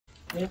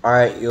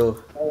Alright,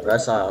 yo. Right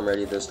side, I'm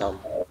ready this time.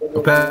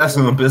 Pass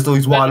him, pistol.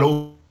 He's wide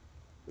open.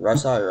 Right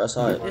side, right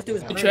side. This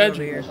dude's burning over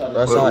Tragic. here.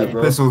 Right side,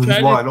 bro. Pistol. He's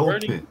Tragic wide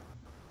burning. open.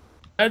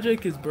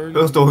 Tragic is burning.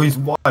 Pistol. He's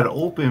wide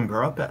open,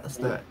 bro. Pass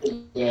that.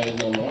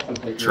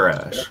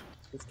 Trash.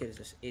 This kid is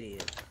just an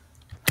idiot.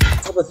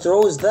 What type of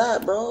throw is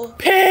that, bro?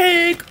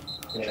 Pig!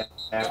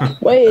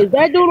 Wait, is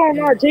that dude on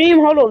our team?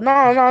 Hold up,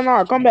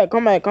 no. Come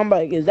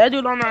back. Is that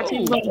dude on our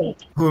team?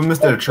 Who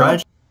missed that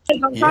tragic?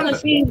 I'm trying to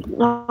see.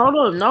 Hold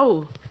up,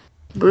 no.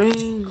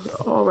 Bring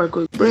all right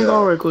quick.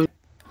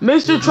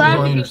 Mr.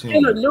 Tragic is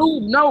still a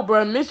noob. No,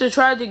 bro. Mr.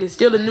 Tragic is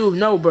still a noob.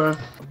 No, bro.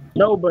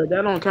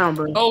 That don't count,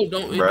 bro. Oh,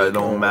 don't. Bro, it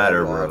don't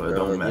matter, bro. It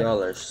don't matter.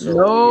 Y'all are so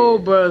No,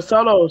 weird. bro.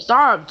 Solo,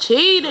 stop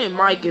cheating,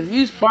 Mike. If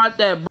you spot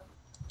that.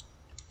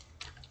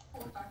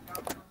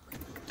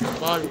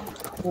 Body.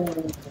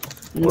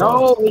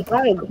 No, it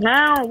don't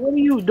count. What are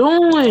you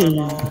doing?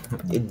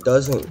 It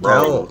doesn't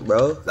Bro. count,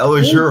 bro. That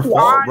was your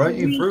fault, bro.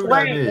 You threw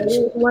that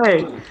bitch.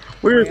 Wait.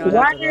 We're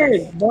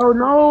swag, bro.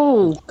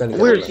 No. Gonna get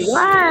We're on the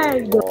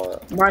swag, bro.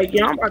 ball. Mike,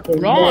 I'm about to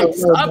Ron,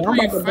 stop I'm about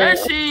to ban.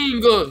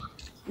 refreshing.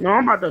 No,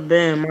 I'm about to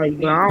ban Mike,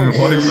 bro. I don't What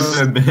care, you bro.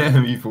 said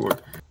ban me for?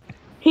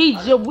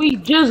 We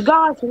just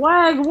got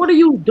swag. What are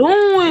you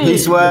doing? He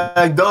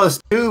swagged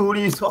us too. What are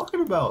you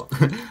talking about?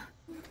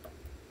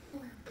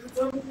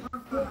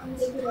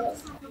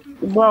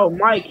 Bro,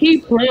 Mike,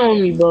 keep playing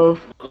with me, bro.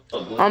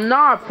 I'm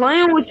not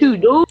playing with you,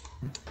 dude.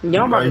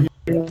 Yeah, I'm about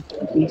to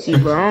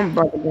PC, bro. I'm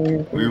about to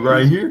ban. We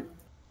right here.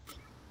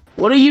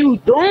 What are you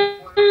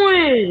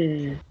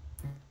doing?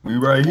 We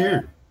right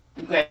here.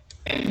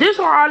 This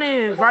why I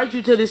didn't invite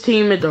you to this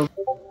team at the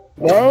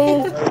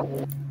bro.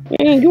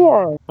 Man, you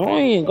are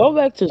annoying. Go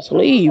back to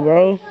sleep,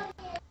 bro.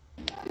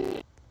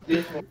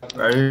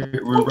 Right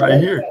here. We're right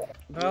here.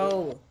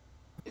 Bro.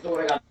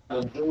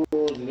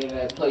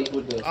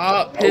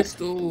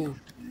 Pistol.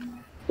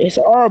 It's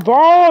our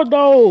ball,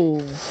 though.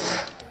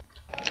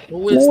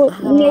 Who is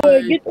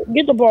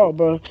Get the ball,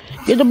 bro.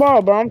 Get the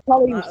ball, bro. I'm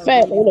telling you,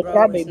 fat little Bro,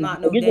 crybaby. it's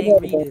not no Get the game ball,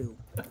 bro.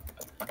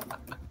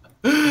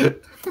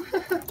 redo.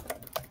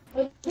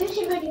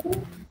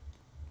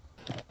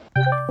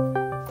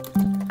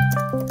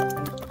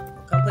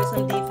 Come play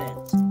some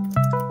defense.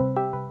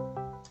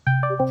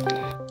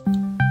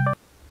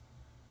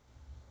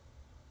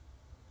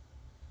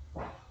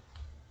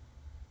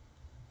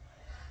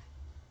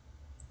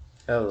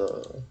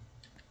 Hello.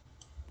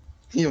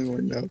 You don't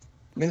even know.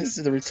 Man, this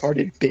is a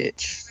retarded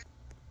bitch.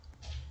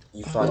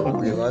 You finally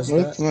realized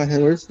Look, that?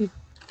 where's he?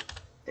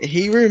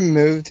 He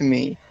removed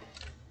me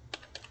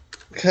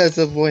because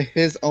of what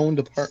his own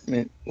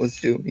department was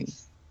doing.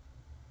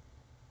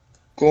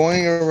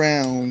 Going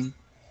around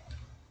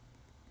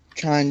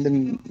trying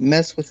to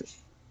mess with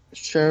the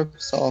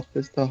sheriff's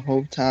office the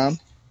whole time,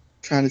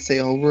 trying to say,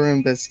 oh, we're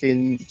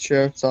investigating the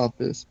sheriff's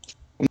office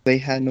when they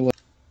had no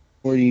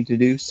authority to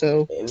do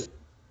so.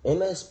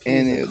 MSP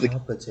And is the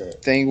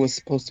incompetent. thing was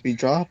supposed to be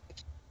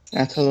dropped.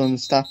 I told him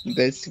to stop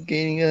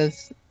investigating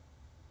us.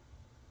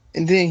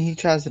 And then he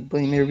tries to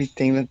blame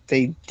everything that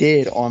they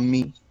did on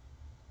me.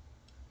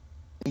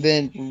 And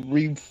then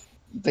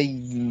they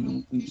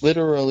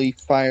literally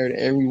fired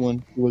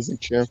everyone who was in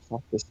sheriff's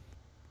office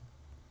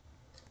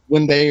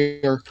when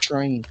they are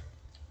trained.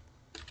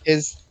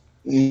 His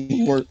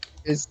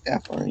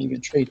staff aren't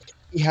even trained.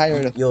 He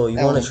hired a Yo, you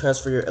want felon. to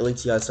transfer your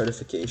LATI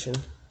certification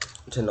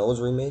to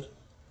nose remade?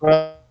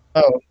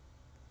 Oh,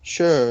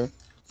 sure.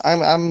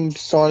 I'm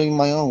starting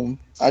my own.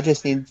 I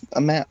just need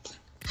a map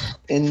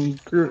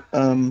and group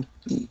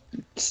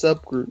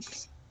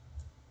subgroups.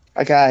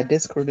 I got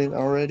Discorded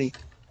already.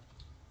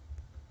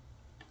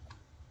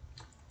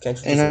 Can't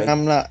you And just make...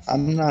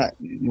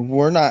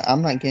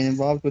 I'm not getting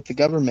involved with the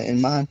government in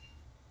mine.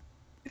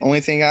 Only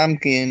thing I'm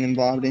getting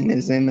involved in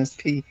is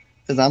MSP,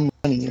 because I'm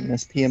running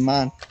MSP in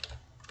mine.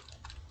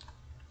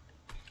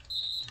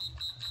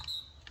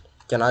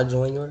 Can I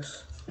join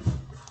yours?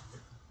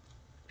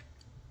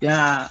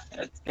 Yeah,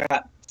 it's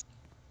got,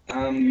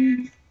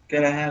 gonna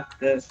have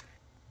to,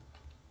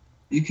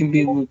 you can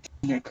be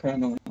lieutenant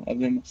colonel of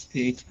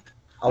MSP.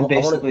 I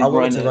wanted to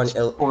run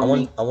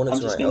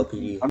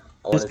LPD.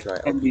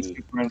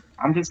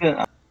 I'm just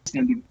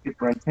gonna be the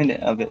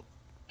superintendent of it.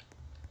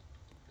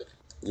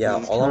 Yeah,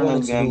 all I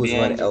wanted to do was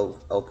run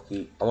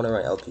LPD. I want to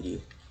run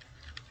LPD.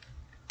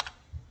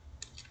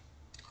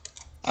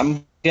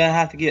 I'm gonna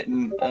have to get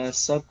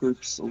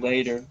subgroups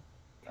later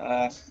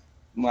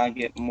when I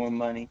get more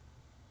money.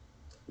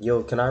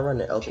 Yo, can I run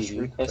the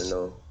LPD or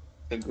no?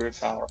 The group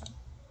hour.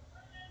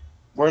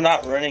 We're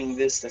not running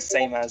this the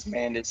same as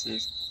Mandis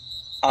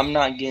is. I'm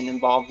not getting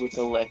involved with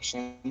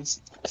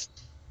elections.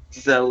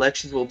 The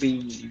elections will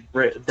be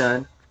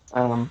done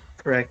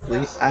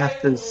correctly. I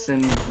have to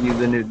send you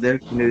the new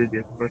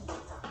Discord.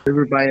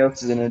 Everybody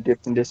else is in a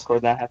different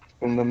Discord. I have to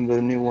send them the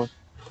new one.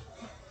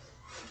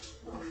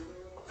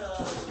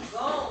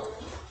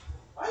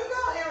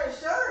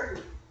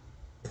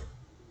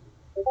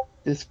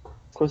 This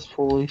was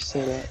fully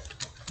set up.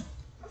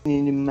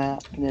 You need a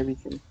map and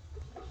everything.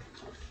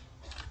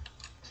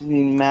 You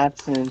need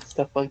maps and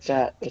stuff like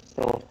that.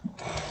 So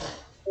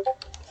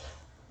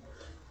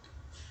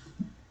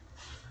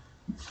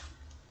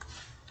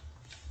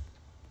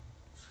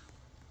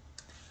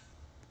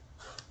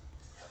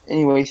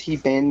Anyways, he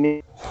banned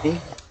me.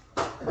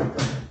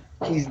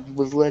 He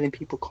was letting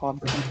people call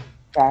him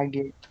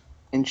faggot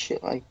and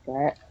shit like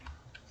that.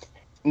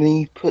 And then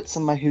he put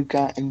somebody who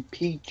got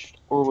impeached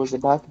or was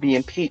about to be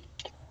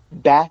impeached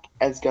back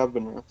as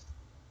governor,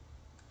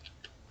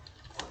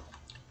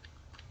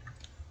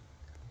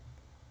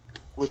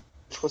 which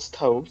was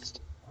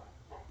toast.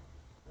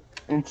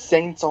 And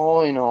Saints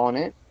all in on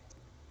it.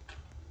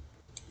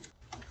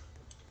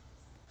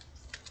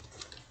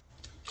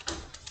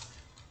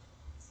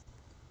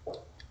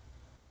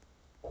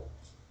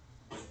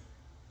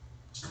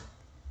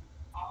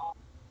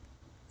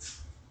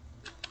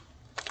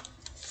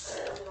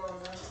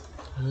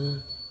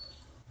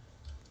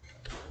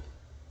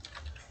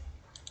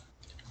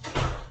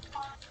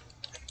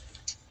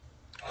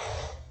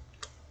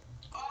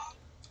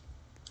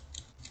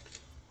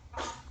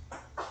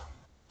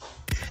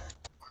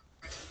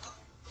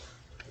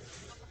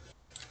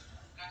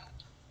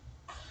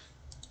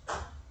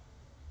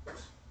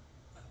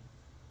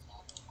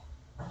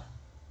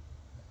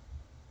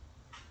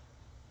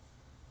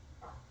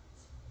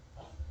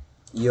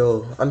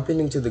 Yo, I'm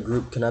pinning to the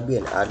group. Can I be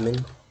an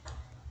admin?